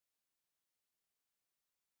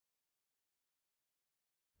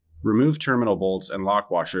Remove terminal bolts and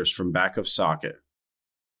lock washers from back of socket.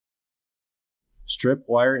 Strip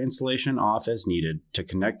wire insulation off as needed to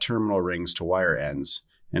connect terminal rings to wire ends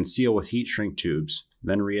and seal with heat shrink tubes,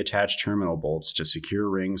 then reattach terminal bolts to secure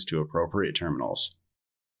rings to appropriate terminals.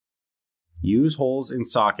 Use holes in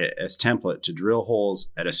socket as template to drill holes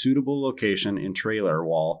at a suitable location in trailer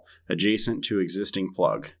wall adjacent to existing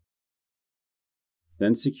plug.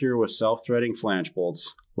 Then secure with self-threading flange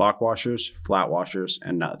bolts, lock washers, flat washers,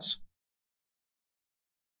 and nuts.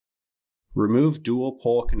 Remove dual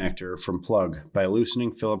pole connector from plug by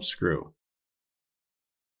loosening Phillips screw.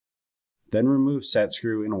 Then remove set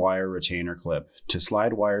screw in wire retainer clip to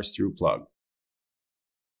slide wires through plug.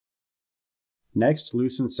 Next,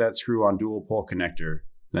 loosen set screw on dual pole connector,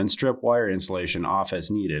 then strip wire insulation off as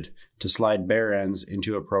needed to slide bare ends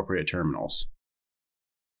into appropriate terminals.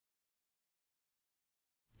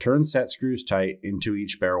 Turn set screws tight into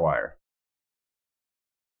each bare wire.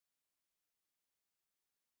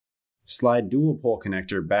 Slide dual pole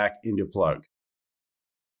connector back into plug.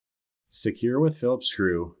 Secure with Phillips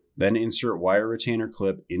screw, then insert wire retainer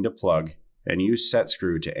clip into plug and use set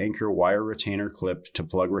screw to anchor wire retainer clip to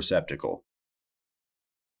plug receptacle.